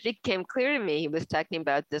 but then it became clear to me he was talking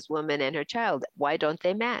about this woman and her child. Why don't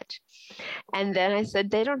they match? And then I said,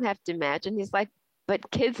 they don't have to match. And he's like,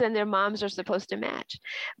 but kids and their moms are supposed to match.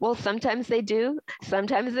 Well, sometimes they do,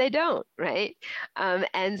 sometimes they don't, right?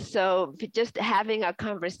 And so just having a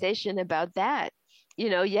conversation about that,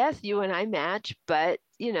 yes, you and I match, but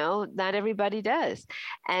not everybody does.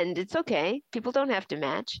 And it's okay. People don't have to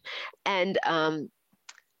match. And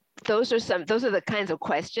those are the kinds of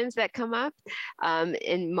questions that come up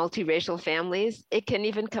in multiracial families. It can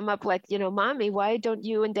even come up like, "Mommy, why don't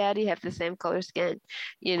you and Daddy have the same color skin?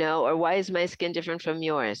 Or why is my skin different from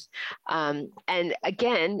yours?" And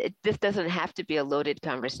again, this doesn't have to be a loaded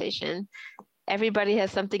conversation. Everybody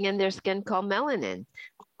has something in their skin called melanin.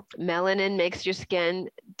 Melanin makes your skin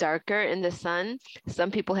darker in the sun.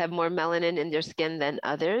 Some people have more melanin in their skin than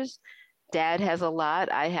others. Dad has a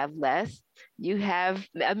lot, I have less. You have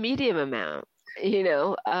a medium amount,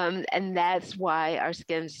 and that's why our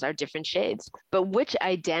skins are different shades. But which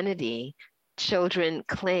identity children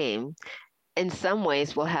claim in some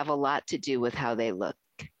ways will have a lot to do with how they look.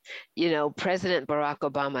 President Barack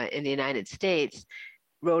Obama in the United States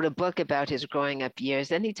wrote a book about his growing up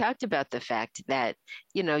years, and he talked about the fact that,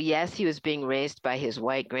 yes, he was being raised by his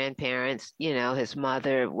white grandparents. His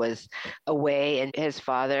mother was away and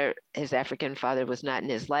his African father was not in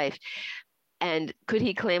his life. And could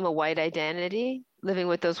he claim a white identity living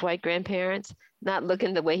with those white grandparents, not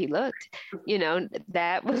looking the way he looked?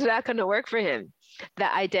 That was not going to work for him.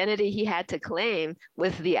 The identity he had to claim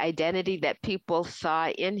was the identity that people saw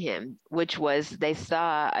in him, which was they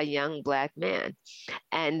saw a young Black man.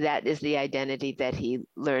 And that is the identity that he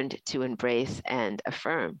learned to embrace and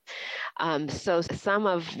affirm. So some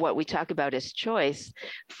of what we talk about as choice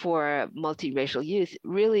for multiracial youth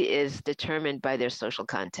really is determined by their social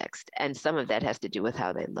context. And some of that has to do with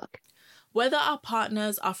how they look. Whether our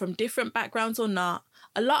partners are from different backgrounds or not,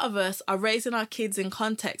 a lot of us are raising our kids in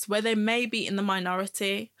contexts where they may be in the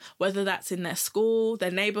minority, whether that's in their school, their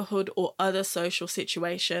neighbourhood, or other social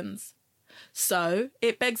situations. So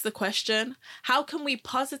it begs the question, how can we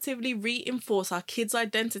positively reinforce our kids'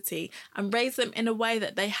 identity and raise them in a way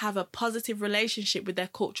that they have a positive relationship with their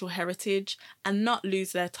cultural heritage and not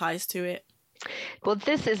lose their ties to it? Well,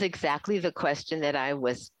 this is exactly the question that I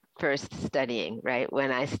was first studying, right?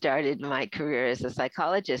 When I started my career as a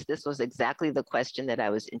psychologist, this was exactly the question that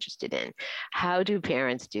I was interested in. How do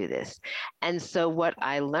parents do this? And so what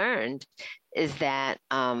I learned is that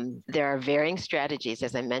there are varying strategies,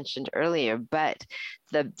 as I mentioned earlier, but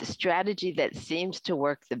the strategy that seems to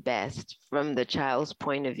work the best from the child's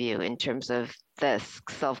point of view in terms of the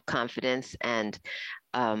self-confidence and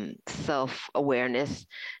self-awareness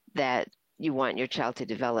that you want your child to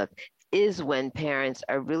develop is when parents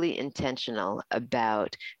are really intentional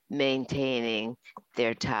about maintaining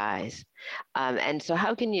their ties. And so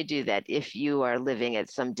how can you do that if you are living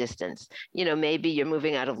at some distance? Maybe you're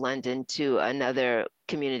moving out of London to another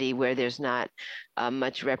community where there's not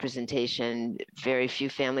much representation, very few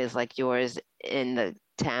families like yours in the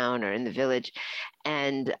town or in the village.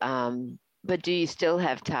 And but do you still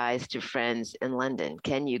have ties to friends in London?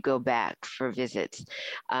 Can you go back for visits?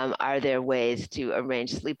 Are there ways to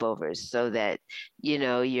arrange sleepovers so that,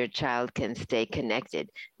 your child can stay connected?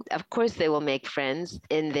 Of course, they will make friends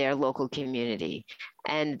in their local community.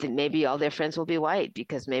 And maybe all their friends will be white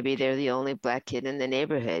because maybe they're the only Black kid in the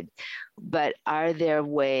neighborhood. But are there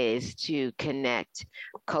ways to connect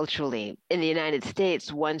culturally? In the United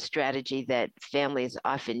States, one strategy that families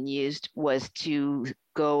often used was to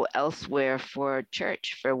go elsewhere for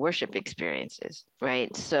church, for worship experiences,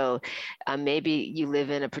 right? So maybe you live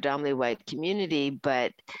in a predominantly white community,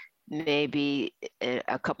 but maybe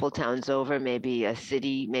a couple towns over, maybe a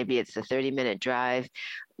city, maybe it's a 30-minute drive,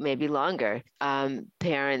 maybe longer.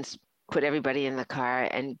 Parents put everybody in the car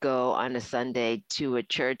and go on a Sunday to a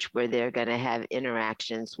church where they're going to have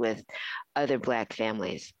interactions with other Black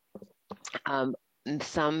families.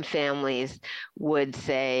 Some families would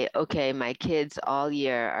say, okay, my kids all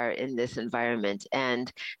year are in this environment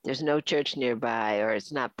and there's no church nearby, or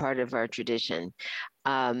it's not part of our tradition.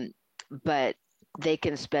 But they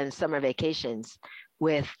can spend summer vacations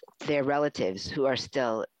with their relatives who are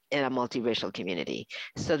still in a multiracial community,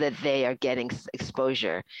 so that they are getting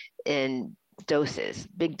exposure in doses,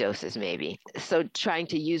 big doses maybe. So trying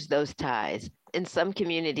to use those ties. In some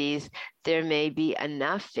communities, there may be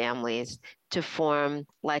enough families to form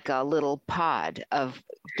like a little pod of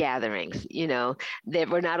gatherings, that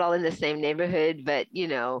we're not all in the same neighborhood, but,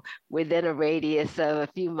 within a radius of a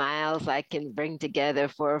few miles, I can bring together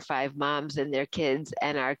 4 or 5 moms and their kids,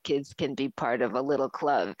 and our kids can be part of a little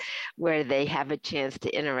club where they have a chance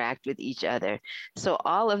to interact with each other. So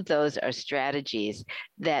all of those are strategies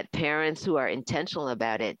that parents who are intentional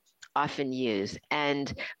about it often use.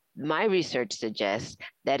 And my research suggests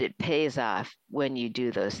that it pays off when you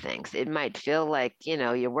do those things. It might feel like,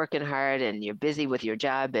 you're working hard and you're busy with your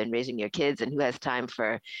job and raising your kids, and who has time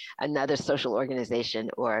for another social organization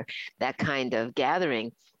or that kind of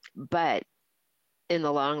gathering. But in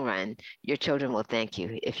the long run, your children will thank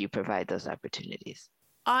you if you provide those opportunities.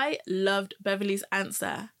 I loved Beverly's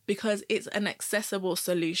answer because it's an accessible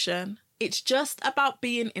solution. It's just about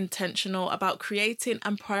being intentional about creating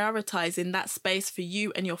and prioritizing that space for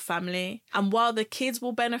you and your family. And while the kids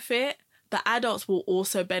will benefit, the adults will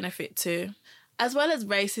also benefit too. As well as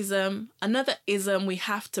racism, another ism we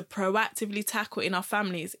have to proactively tackle in our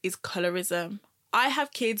families is colorism. I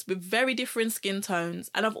have kids with very different skin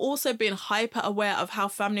tones, and I've also been hyper aware of how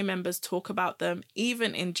family members talk about them,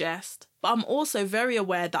 even in jest. But I'm also very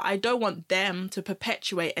aware that I don't want them to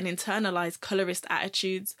perpetuate and internalize colorist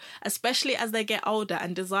attitudes, especially as they get older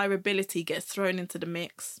and desirability gets thrown into the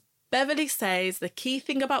mix. Beverly says the key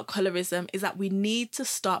thing about colorism is that we need to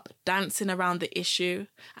stop dancing around the issue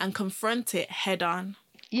and confront it head on.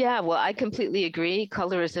 Yeah, well, I completely agree.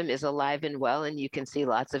 Colorism is alive and well, and you can see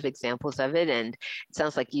lots of examples of it. And it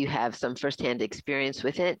sounds like you have some firsthand experience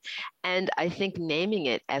with it. And I think naming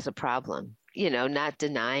it as a problem, not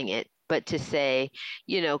denying it, but to say,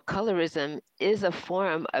 colorism is a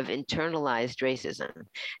form of internalized racism.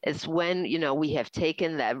 It's when, we have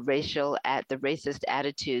taken the racist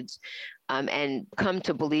attitudes and come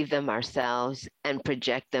to believe them ourselves and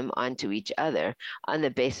project them onto each other on the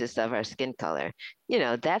basis of our skin color.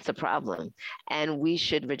 That's a problem, and we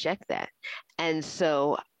should reject that. And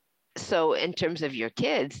so in terms of your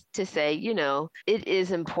kids, to say, it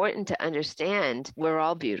is important to understand we're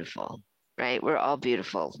all beautiful, right? We're all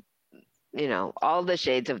beautiful. All the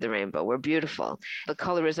shades of the rainbow. We're beautiful. The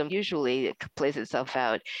colorism usually plays itself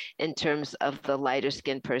out in terms of the lighter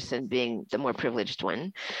skinned person being the more privileged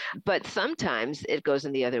one. But sometimes it goes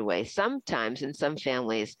in the other way. Sometimes in some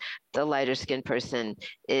families, the lighter skinned person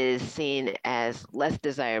is seen as less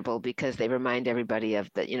desirable because they remind everybody of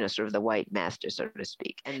the, sort of the white master, so to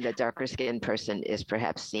speak. And the darker skinned person is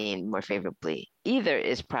perhaps seen more favorably. Either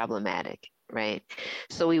is problematic. Right.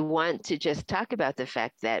 So we want to just talk about the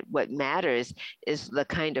fact that what matters is the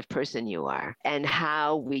kind of person you are and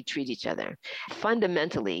how we treat each other.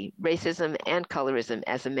 Fundamentally, racism and colorism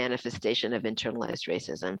as a manifestation of internalized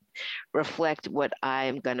racism reflect what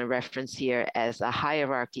I'm going to reference here as a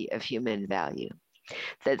hierarchy of human value,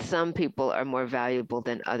 that some people are more valuable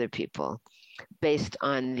than other people based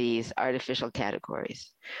on these artificial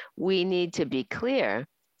categories. We need to be clear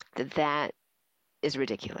that is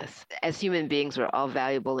ridiculous. As human beings, we're all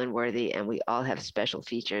valuable and worthy, and we all have special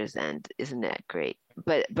features, and isn't that great?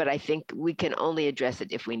 But I think we can only address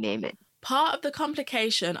it if we name it. Part of the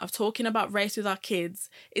complication of talking about race with our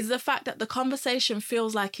kids is the fact that the conversation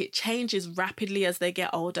feels like it changes rapidly as they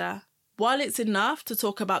get older. While it's enough to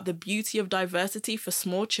talk about the beauty of diversity for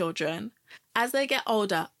small children, as they get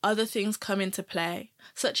older, other things come into play,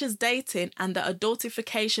 such as dating and the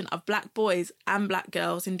adultification of Black boys and Black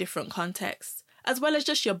girls in different contexts, as well as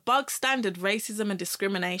just your bog standard racism and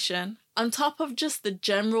discrimination. On top of just the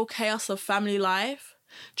general chaos of family life,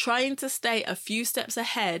 trying to stay a few steps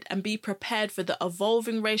ahead and be prepared for the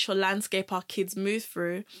evolving racial landscape our kids move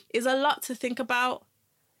through is a lot to think about.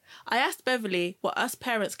 I asked Beverly what us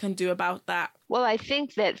parents can do about that. Well, I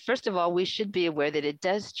think that, first of all, we should be aware that it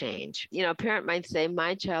does change. A parent might say,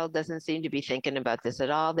 my child doesn't seem to be thinking about this at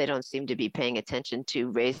all. They don't seem to be paying attention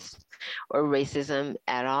to race or racism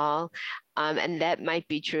at all. And that might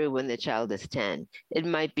be true when the child is 10. It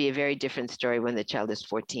might be a very different story when the child is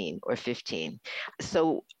 14 or 15.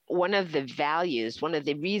 So one of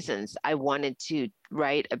the reasons I wanted to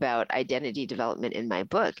write about identity development in my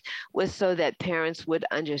book was so that parents would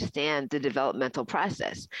understand the developmental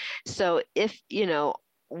process. So if,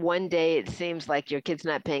 one day it seems like your kid's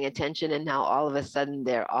not paying attention and now all of a sudden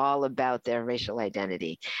they're all about their racial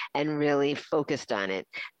identity and really focused on it,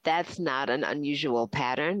 that's not an unusual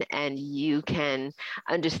pattern. And you can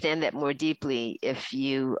understand that more deeply if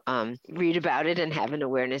you read about it and have an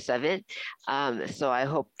awareness of it. So I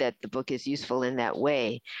hope that the book is useful in that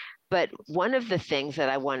way. But one of the things that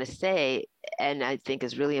I want to say, and I think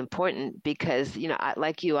is really important because,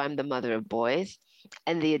 like you, I'm the mother of boys.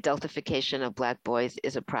 And the adultification of Black boys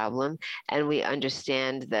is a problem. And we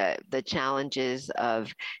understand the challenges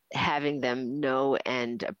of having them know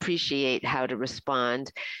and appreciate how to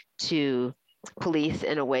respond to police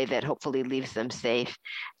in a way that hopefully leaves them safe.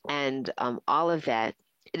 And all of that.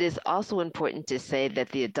 It is also important to say that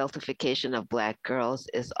the adultification of Black girls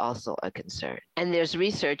is also a concern. And there's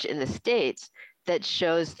research in the States that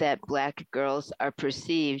shows that Black girls are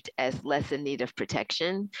perceived as less in need of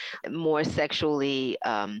protection, more sexually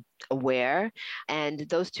aware. And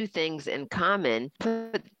those two things in common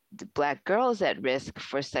put Black girls at risk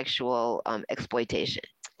for sexual exploitation.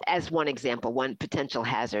 As one example, one potential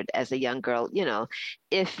hazard as a young girl,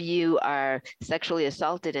 if you are sexually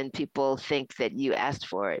assaulted and people think that you asked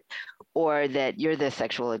for it, or that you're the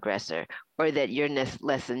sexual aggressor, or that you're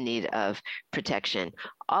less in need of protection,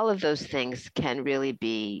 all of those things can really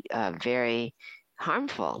be very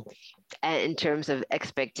harmful in terms of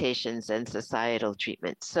expectations and societal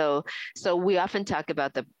treatment. So we often talk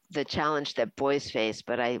about the challenge that boys face,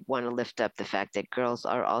 but I want to lift up the fact that girls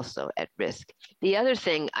are also at risk. The other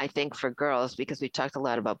thing I think for girls, because we talked a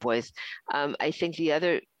lot about boys, I think the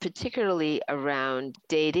other, particularly around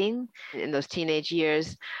dating in those teenage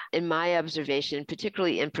years, in my observation,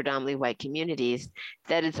 particularly in predominantly white communities,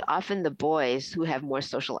 that it's often the boys who have more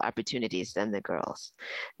social opportunities than the girls.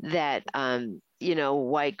 That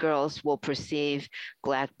white girls will perceive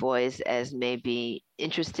Black boys as maybe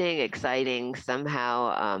interesting, exciting,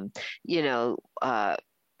 somehow,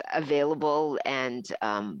 available and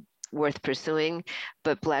worth pursuing.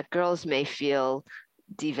 But Black girls may feel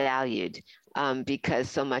devalued because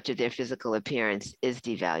so much of their physical appearance is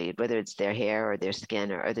devalued, whether it's their hair or their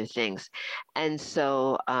skin or other things. And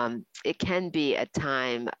so it can be a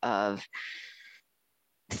time of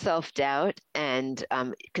self-doubt and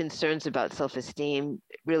concerns about self-esteem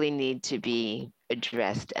really need to be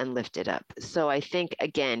addressed and lifted up. So I think,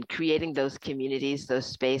 again, creating those communities, those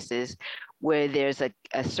spaces where there's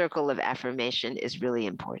a circle of affirmation is really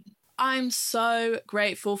important. I'm so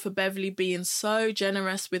grateful for Beverly being so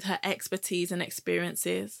generous with her expertise and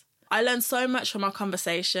experiences. I learned so much from our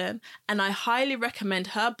conversation, and I highly recommend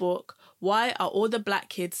her book, Why Are All the Black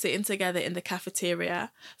Kids Sitting Together in the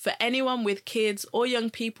Cafeteria?, for anyone with kids or young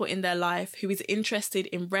people in their life who is interested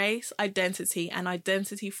in race, identity, and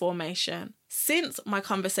identity formation. Since my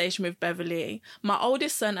conversation with Beverly, my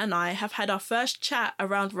oldest son and I have had our first chat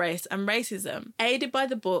around race and racism, aided by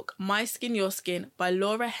the book My Skin, Your Skin by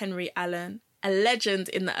Laura Henry Allen, a legend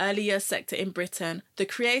in the early years sector in Britain, the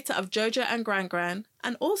creator of Jojo and Gran Gran,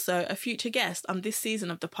 and also a future guest on this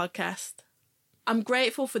season of the podcast. I'm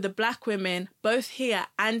grateful for the Black women, both here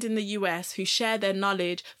and in the US, who share their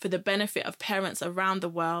knowledge for the benefit of parents around the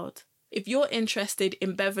world. If you're interested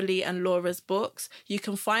in Beverly and Laura's books, you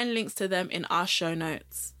can find links to them in our show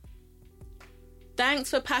notes. Thanks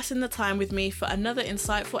for passing the time with me for another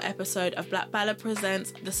insightful episode of Black Ballad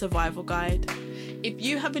Presents The Survival Guide. If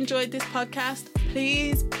you have enjoyed this podcast,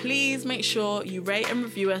 please make sure you rate and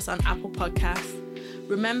review us on Apple Podcasts.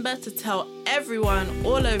 Remember to tell everyone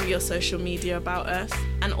all over your social media about us,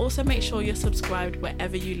 and also make sure you're subscribed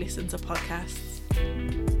wherever you listen to podcasts.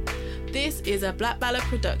 This is a Black Ballad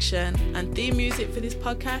production, and theme music for this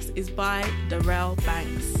podcast is by Darrell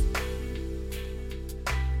Banks.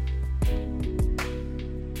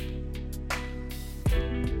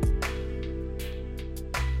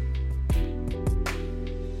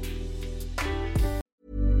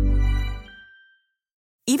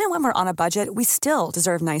 Even when we're on a budget, we still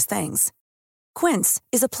deserve nice things. Quince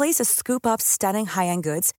is a place to scoop up stunning high-end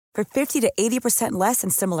goods for 50 to 80% less than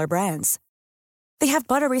similar brands. They have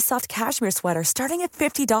buttery soft cashmere sweaters starting at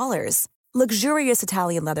 $50, luxurious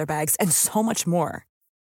Italian leather bags, and so much more.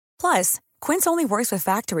 Plus, Quince only works with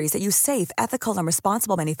factories that use safe, ethical, and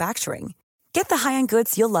responsible manufacturing. Get the high-end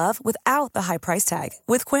goods you'll love without the high price tag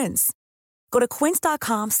with Quince. Go to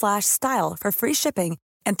quince.com/style for free shipping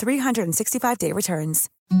and 365-day returns.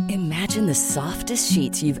 Imagine the softest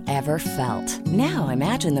sheets you've ever felt. Now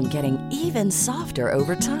imagine them getting even softer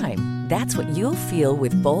over time. That's what you'll feel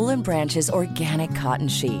with Boll & Branch's organic cotton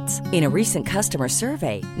sheets. In a recent customer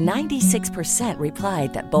survey, 96%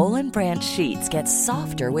 replied that Boll & Branch sheets get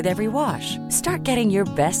softer with every wash. Start getting your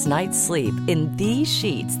best night's sleep in these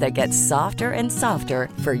sheets that get softer and softer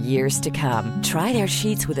for years to come. Try their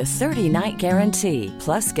sheets with a 30-night guarantee.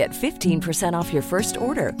 Plus, get 15% off your first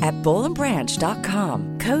order at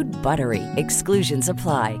bollandbranch.com. Code BUTTERY. Exclusions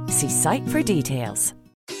apply. See site for details.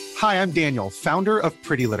 Hi, I'm Daniel, founder of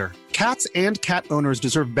Pretty Litter. Cats and cat owners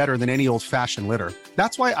deserve better than any old-fashioned litter.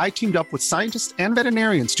 That's why I teamed up with scientists and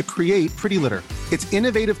veterinarians to create Pretty Litter. Its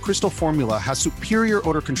innovative crystal formula has superior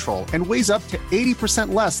odor control and weighs up to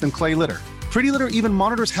 80% less than clay litter. Pretty Litter even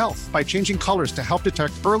monitors health by changing colors to help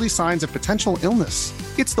detect early signs of potential illness.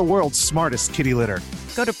 It's the world's smartest kitty litter.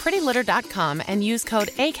 Go to prettylitter.com and use code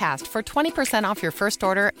ACAST for 20% off your first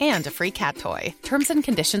order and a free cat toy. Terms and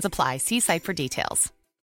conditions apply. See site for details.